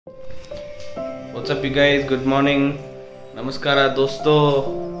What's up you guys, good morning, नमस्कार दोस्तों,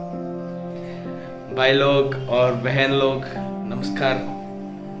 भाई लोग और बहन लोग, नमस्कार।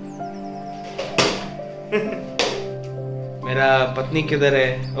 मेरा पत्नी किधर है?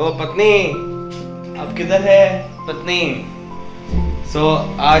 ओ पत्नी, आप किधर है पत्नी?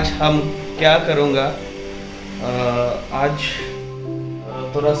 आज हम क्या करूँगा, आज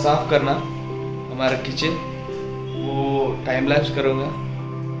थोड़ा साफ करना हमारा किचन, वो टाइम लैप्स करूँगा,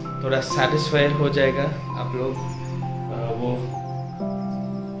 थोड़ा सेटिस्फाइड हो जाएगा आप लोग, वो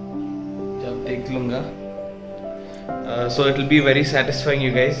जब देख लूँगा। So it will be very satisfying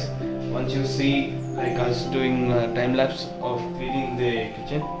you guys once you see like us doing time lapse of cleaning the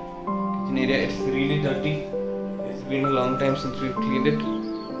kitchen area. It's really dirty. It's been a long time since we've cleaned it,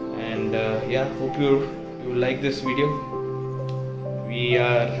 and yeah, hope you like this video. We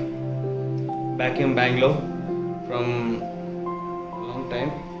are back in Bangalore from a long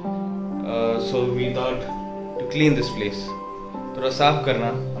time, so we thought to clean this place, थोड़ा साफ करना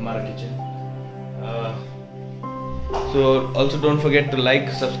हमारा kitchen. So also don't forget to like,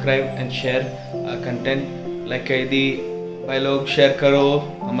 subscribe and share our content. Like दी भाई लोग, share करो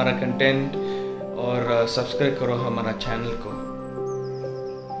हमारा content और subscribe करो हमारा चैनल को।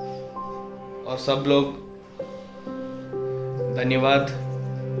 और सब लोग धन्यवाद,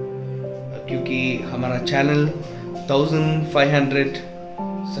 क्योंकि हमारा चैनल 1500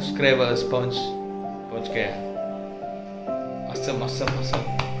 सब्सक्राइबर्स पहुंच गया। असम असम असम,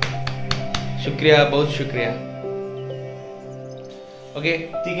 शुक्रिया, बहुत शुक्रिया। ओके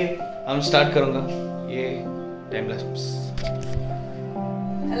ठीक है, हम स्टार्ट करूँगा ये टाइम लैप्स।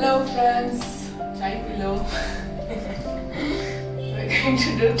 हेलो फ्रेंड्स, चाय P low. We're going to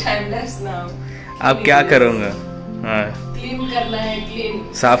do time lapse now. आप क्या करूँगा? हाँ, क्लीन करना है,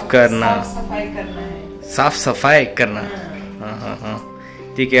 क्लीन साफ करना, साफ सफाई करना है, साफ सफाई करना। हाँ हाँ हाँ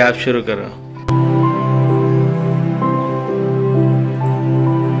ठीक है, आप शुरू करो।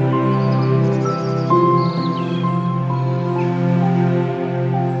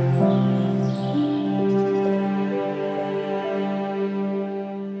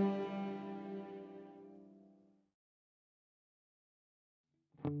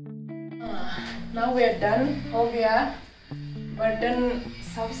 Now we are done, हो गया, बर्तन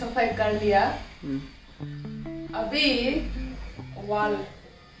साफ सफाई कर लिया। अभी वॉल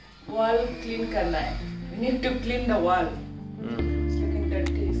क्लीन करना है। We need to clean the wall. It's looking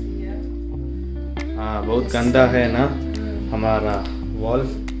dirty, इसलिए। हाँ, बहुत गंदा है ना हमारा वॉल,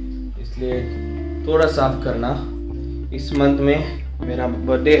 इसलिए थोड़ा साफ करना। इस मंथ में मेरा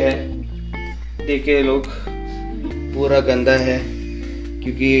बर्थडे है, देखे लोग, पूरा गंदा है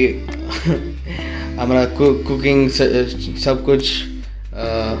क्योंकि हमारा कुकिंग सब कुछ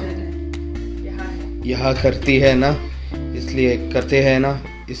यहाँ करती है ना,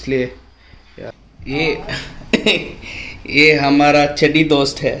 इसलिए ये हमारा चड्डी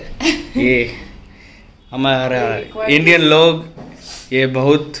दोस्त है। ये हमारा इंडियन लोग ये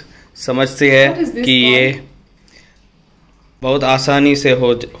बहुत समझते हैं कि ये बहुत आसानी से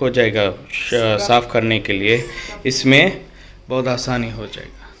हो जाएगा साफ करने के लिए, इसमें बहुत आसानी हो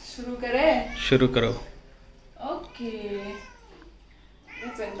जाएगा। शुरू करें? शुरू करो। ओके,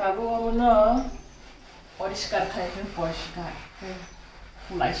 परिष्कार खाएं, परिष्कार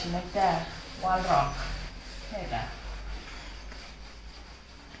पुलाई सिनाइता वाल रॉक है का।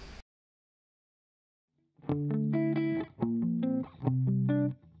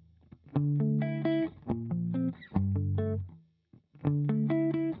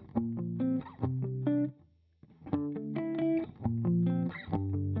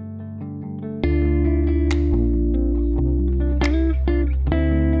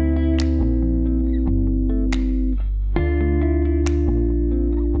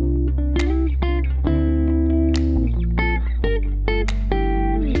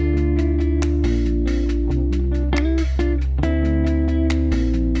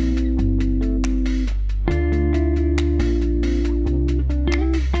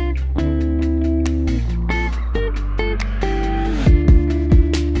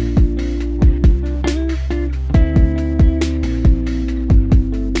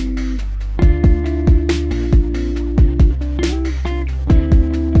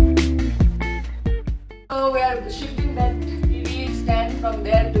 Shifting that TV stand from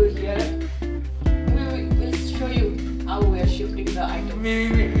there to here. We will show you how we are shifting the item.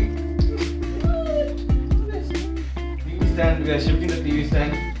 TV stand, we are shifting the TV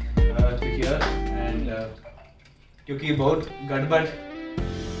stand to here, and क्योंकि बहुत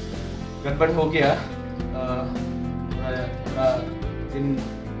गड़बड़ हो गया थोड़ा दिन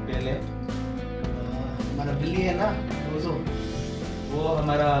पहले। हमारा बिल्ली है ना रोज़ो, वो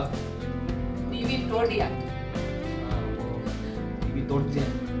हमारा तोड़ दिया, टीवी तोड़ दिया।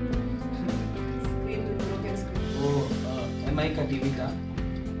 वो MI का टीवी था।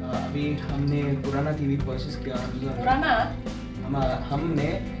 अभी हमने पुराना टीवी परचेस किया। पुराना? हमने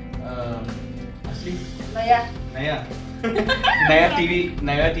असली नया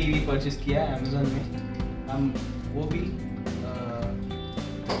नया टीवी परचेस किया अमेज़न में। हम वो भी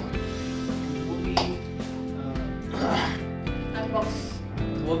अनबॉक्स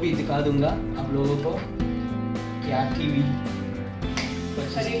वो भी दिखा दूंगा आप लोगों को क्या टीवी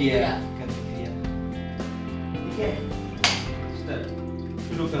परचेस किया। ठीक है,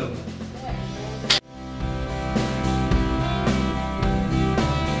 शुरू करूँगा।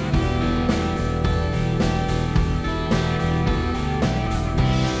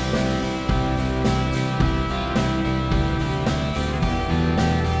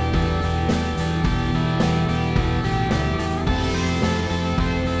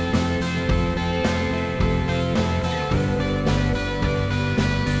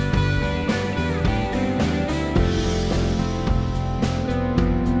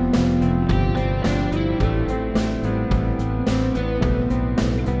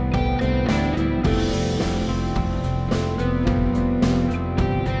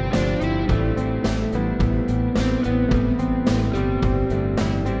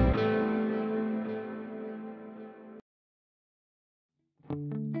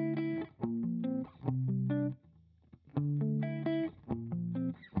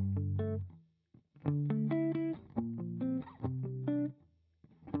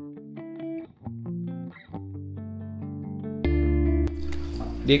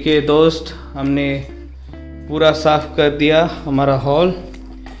 देखिए दोस्त, हमने पूरा साफ कर दिया हमारा हॉल।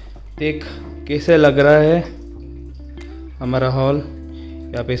 देख कैसे लग रहा है हमारा हॉल।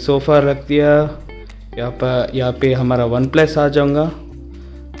 यहाँ पे सोफ़ा रख दिया, यहाँ पे हमारा OnePlus आ जाऊँगा।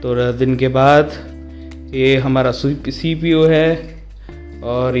 तो दिन के बाद ये हमारा CPU है,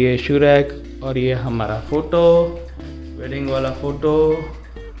 और ये शू रैक, और ये हमारा फ़ोटो, वेडिंग वाला फ़ोटो,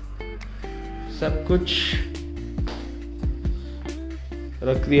 सब कुछ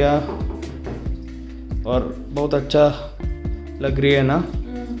रख दिया। और बहुत अच्छा लग रही है ना।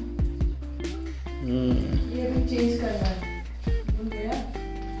 ये भी चेंज करना है।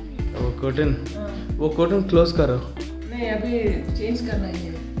 वो कर्टन क्लोज करो। नहीं, अभी चेंज करना है।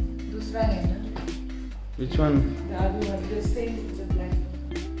 दूसरा है ना। Which one? The other one, the same, the black one.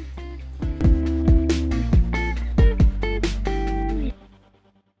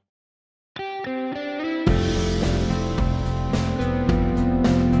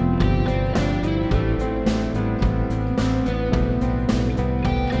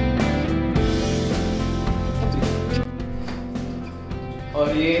 और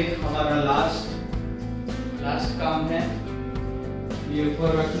ये हमारा लास्ट काम है, ये ऊपर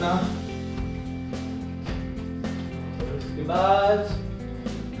रखना। उसके बाद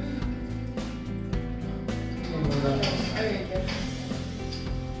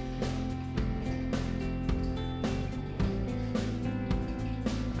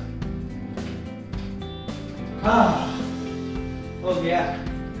हो गया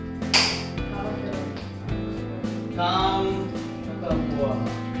काम खत्म हुआ।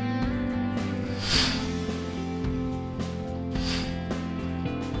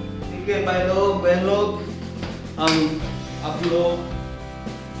 ठीक है भाई लोग, बहन लोग, हम आप लोग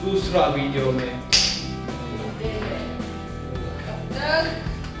दूसरा वीडियो में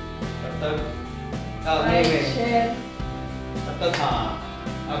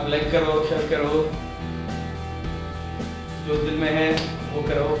आप लाइक करो, शेयर करो, जो दिल में है वो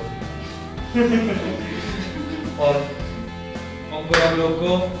करो। और आप लोग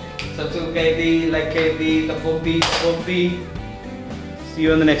को सब्सक्राइब कर दी, लाइक कर दी, support the. See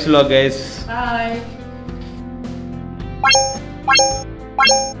you on the next vlog, guys. Bye.